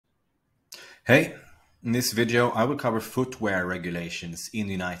Hey, in this video I will cover footwear regulations in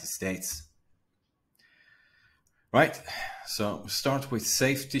the United States. Right, so we start with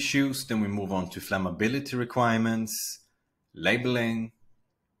safety shoes, then we move on to flammability requirements, labeling,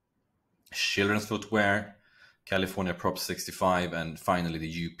 children's footwear, California Prop 65, and finally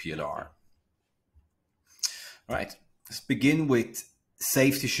the UPLR. Right, let's begin with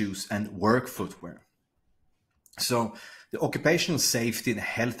safety shoes and work footwear. So the Occupational Safety and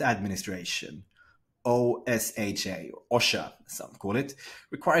Health Administration, OSHA, or OSHA, some call it,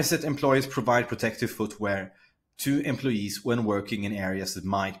 requires that employers provide protective footwear to employees when working in areas that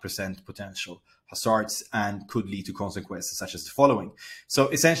might present potential hazards and could lead to consequences such as the following. So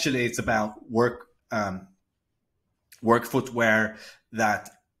essentially it's about work footwear that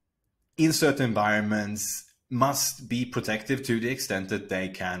in certain environments must be protective to the extent that they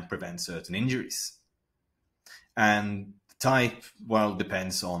can prevent certain injuries. And type, well,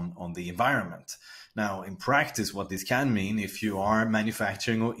 depends on the environment. Now, in practice, what this can mean if you are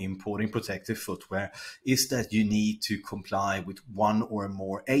manufacturing or importing protective footwear is that you need to comply with one or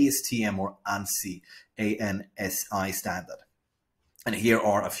more ASTM or ANSI, ANSI standard. And here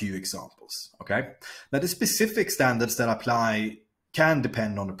are a few examples, okay? Now, the specific standards that apply can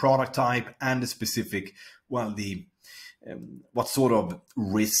depend on the product type and the specific, well, what sort of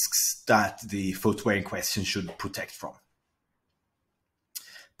risks that the footwear in question should protect from.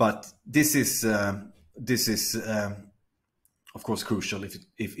 But this is of course crucial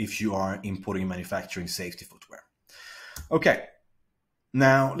if you are importing and manufacturing safety footwear. Okay,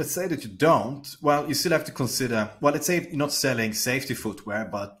 now let's say that you don't. Well, you still have to consider. Well, let's say you're not selling safety footwear,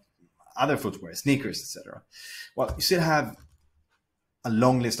 but other footwear, sneakers, etc. Well, you still have a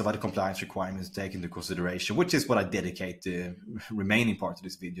long list of other compliance requirements to take into consideration, which is what I dedicate the remaining part of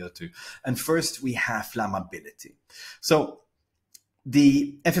this video to. And first, we have flammability. So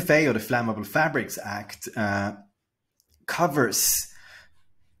the FFA, or the Flammable Fabrics Act, covers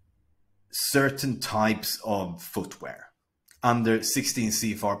certain types of footwear under 16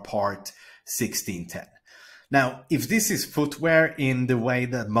 CFR Part 1610. Now, if this is footwear in the way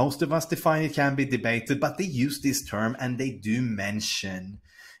that most of us define it can be debated, but they use this term and they do mention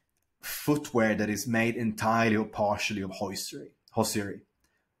footwear that is made entirely or partially of hosiery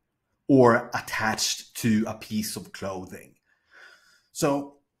or attached to a piece of clothing.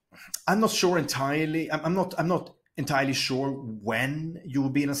 So I'm not sure entirely. I'm not entirely sure when you will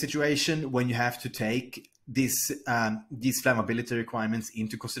be in a situation when you have to take these flammability requirements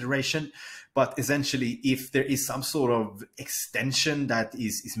into consideration. But essentially, if there is some sort of extension that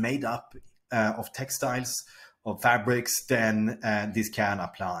is made up of textiles, of fabrics, then this can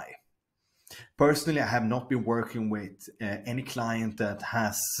apply. Personally, I have not been working with any client that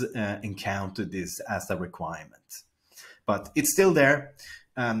has encountered this as a requirement. But it's still there.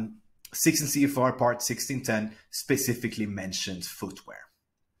 16 CFR Part 1610 specifically mentions footwear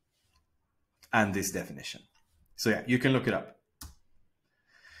and this definition. So yeah, you can look it up.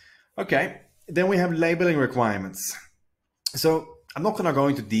 Okay, then we have labeling requirements. So I'm not going to go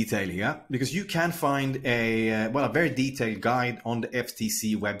into detail here because you can find a very detailed guide on the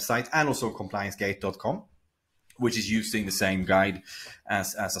FTC website and also compliancegate.com, which is using the same guide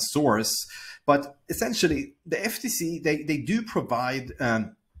as a source. But essentially, the FTC, they do provide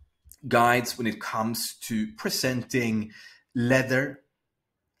guides when it comes to presenting leather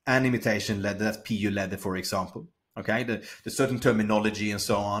and imitation leather, that's PU leather, for example. Okay, the certain terminology and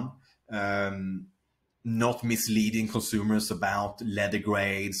so on, not misleading consumers about leather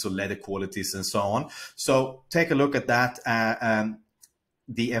grades or leather qualities and so on. So take a look at that,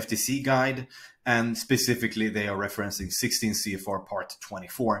 the FTC guide, and specifically they are referencing 16 CFR Part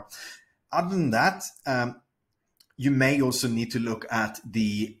 24. Other than that, you may also need to look at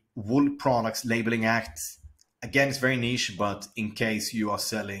the Wool Products Labeling Act. Again, it's very niche, but in case you are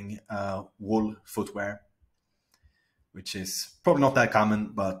selling wool footwear, which is probably not that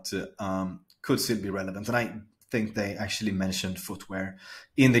common, but could still be relevant. And I think they actually mentioned footwear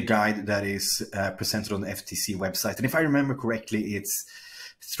in the guide that is presented on the FTC website. And if I remember correctly, it's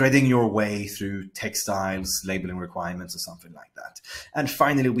threading your way through textiles, labeling requirements, or something like that. And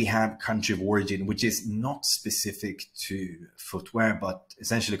finally, we have country of origin, which is not specific to footwear, but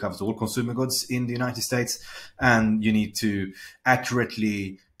essentially covers all consumer goods in the United States. And you need to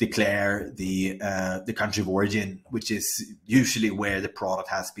accurately declare the country of origin, which is usually where the product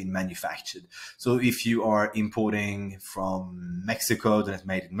has been manufactured. So if you are importing from Mexico, then it's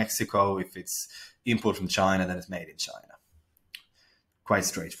made in Mexico. If it's import from China, then it's made in China. Quite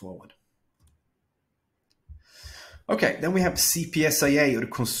straightforward. Okay, then we have CPSIA, or the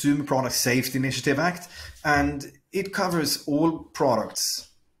Consumer Product Safety Initiative Act, and it covers all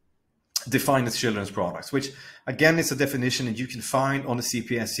products defined as children's products, which again is a definition that you can find on the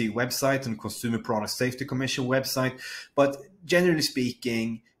CPSIA website and Consumer Product Safety Commission website. But generally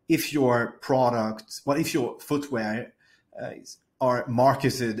speaking, if your product, well, if your footwear are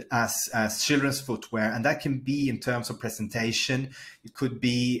marketed as children's footwear, and that can be in terms of presentation, it could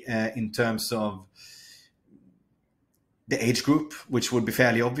be in terms of the age group, which would be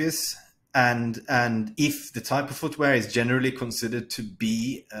fairly obvious, and if the type of footwear is generally considered to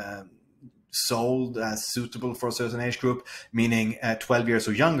be sold as suitable for a certain age group, meaning 12 years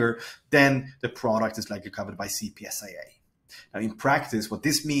or younger, then the product is likely covered by CPSIA. Now, in practice, what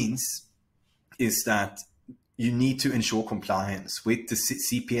this means is that you need to ensure compliance with the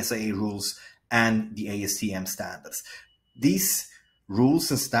CPSIA rules and the ASTM standards. These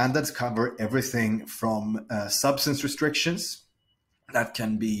rules and standards cover everything from substance restrictions, that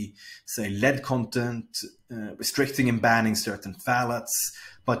can be, say, lead content, restricting and banning certain phthalates,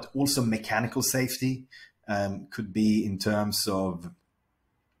 but also mechanical safety, could be in terms of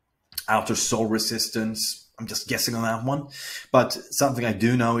outer sole resistance. I'm just guessing on that one. But something I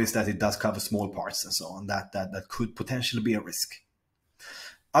do know is that it does cover small parts and so on, that could potentially be a risk.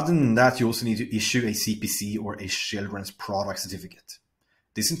 Other than that, you also need to issue a CPC or a children's product certificate.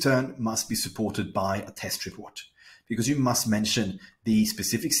 This in turn must be supported by a test report, because you must mention the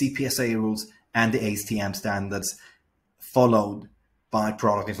specific CPSIA rules and the ASTM standards, followed by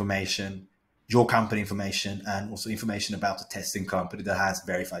product information, your company information, and also information about the testing company that has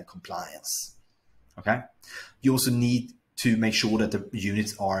verified compliance. Okay. You also need to make sure that the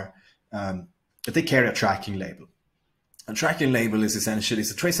units are, that they carry a tracking label. A tracking label is essentially,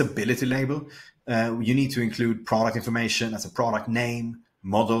 it's a traceability label. You need to include product information as a product name,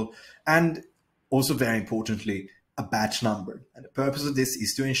 model, and also very importantly, a batch number. And the purpose of this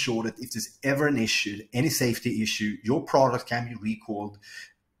is to ensure that if there's ever an issue, any safety issue, your product can be recalled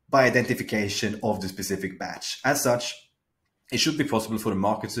by identification of the specific batch. As such, it should be possible for the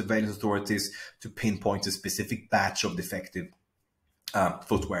market surveillance authorities to pinpoint a specific batch of defective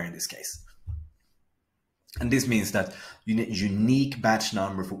footwear in this case. And this means that you need a unique batch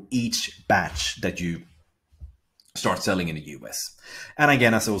number for each batch that you start selling in the US. And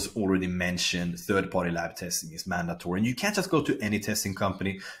again, as I was already mentioned, third-party lab testing is mandatory. And you can't just go to any testing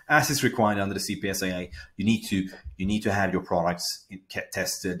company as is required under the CPSIA. You need to have your products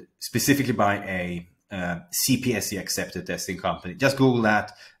tested specifically by a CPSIA accepted testing company. Just Google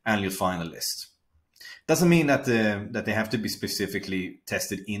that and you'll find a list. Doesn't mean that they have to be specifically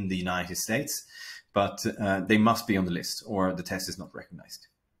tested in the United States, but they must be on the list or the test is not recognized.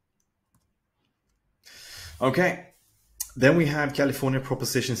 Okay, then we have California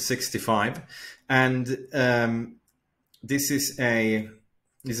Proposition 65, and this is a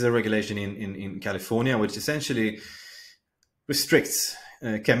regulation in California which essentially restricts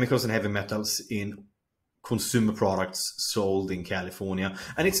chemicals and heavy metals in consumer products sold in California.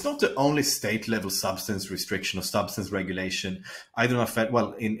 And it's not the only state level substance restriction or substance regulation. I do not find,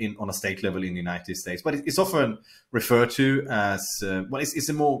 well, on a state level in the United States, but it's often referred to as, well, it's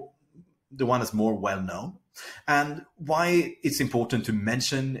the one that's more well known. And why it's important to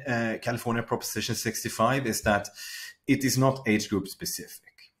mention California Proposition 65 is that it is not age group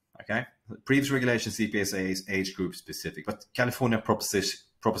specific. Okay, the previous regulation CPSIA is age group specific, but California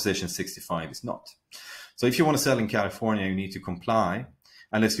Proposition 65 is not. So if you want to sell in California, you need to comply,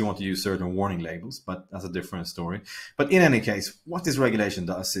 unless you want to use certain warning labels, but that's a different story. But in any case, what this regulation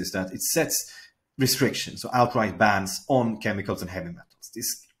does is that it sets restrictions, so outright bans on chemicals and heavy metals.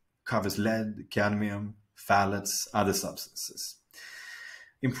 This covers lead, cadmium, phthalates, other substances.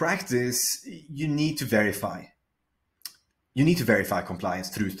 In practice, you need to verify compliance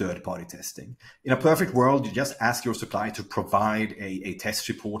through third-party testing. In a perfect world, you just ask your supplier to provide a test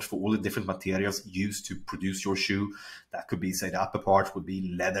report for all the different materials used to produce your shoe. That could be, say, the upper part would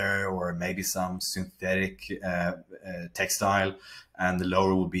be leather or maybe some synthetic textile, and the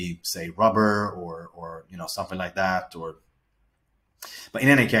lower would be, say, rubber or something like that. But in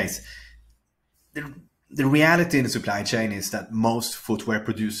any case, the reality in the supply chain is that most footwear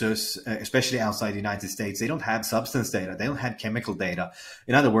producers, especially outside the United States, they don't have substance data. They don't have chemical data.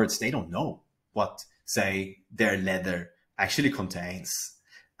 In other words, they don't know what, say, their leather actually contains.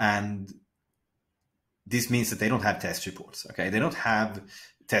 And this means that they don't have test reports. Okay, they don't have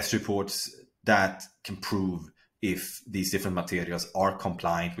test reports that can prove if these different materials are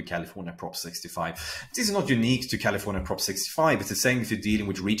compliant with California Prop 65. This is not unique to California Prop 65. It's the same if you're dealing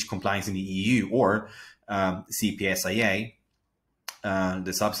with REACH compliance in the EU or CPSIA,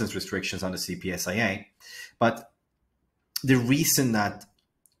 the substance restrictions under CPSIA. But the reason that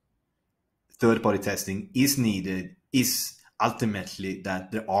third-party testing is needed is ultimately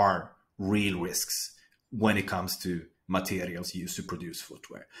that there are real risks when it comes to materials used to produce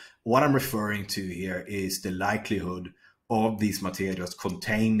footwear. What I'm referring to here is the likelihood of these materials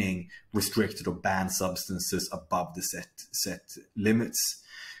containing restricted or banned substances above the set limits.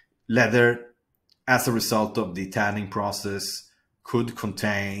 Leather, as a result of the tanning process, could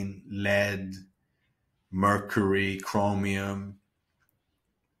contain lead, mercury, chromium,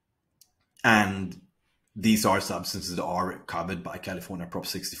 and these are substances that are covered by California Prop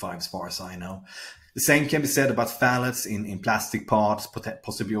 65 as far as I know. The same can be said about phthalates in plastic parts,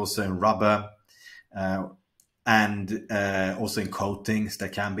 possibly also in rubber, and also in coatings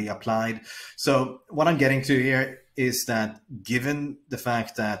that can be applied. So what I'm getting to here is that given the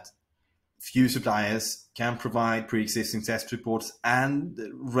fact that few suppliers can provide pre-existing test reports and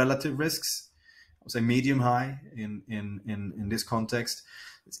relative risks, I would say medium high in this context,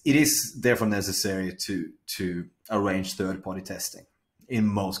 it is therefore necessary to arrange third-party testing in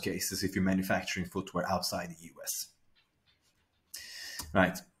most cases if you're manufacturing footwear outside the US.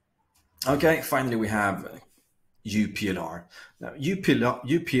 Right. Okay, finally we have UPLR. Now,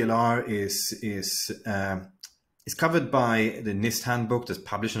 UPLR is covered by the NIST handbook that's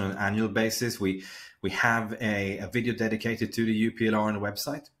published on an annual basis. We have a video dedicated to the UPLR on the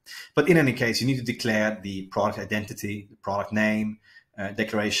website. But in any case, you need to declare the product identity, the product name,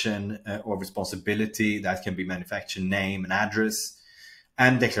 declaration of responsibility, that can be manufacturer name and address,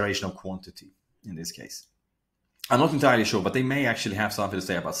 and declaration of quantity in this case. I'm not entirely sure, but they may actually have something to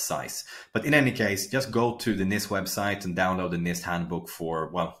say about size. But in any case, just go to the NIST website and download the NIST handbook for,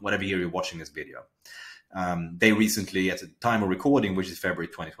 well, whatever year you're watching this video. They recently, at the time of recording, which is February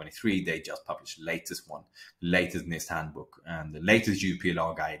 2023, they just published the latest one, the latest NIST handbook, and the latest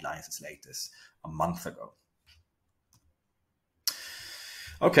UPLR guidelines as late as a month ago.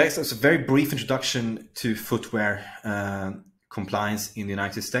 Okay, so it's a very brief introduction to footwear compliance in the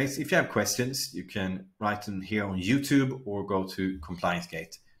United States. If you have questions, you can write them here on YouTube or go to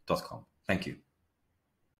compliancegate.com. Thank you.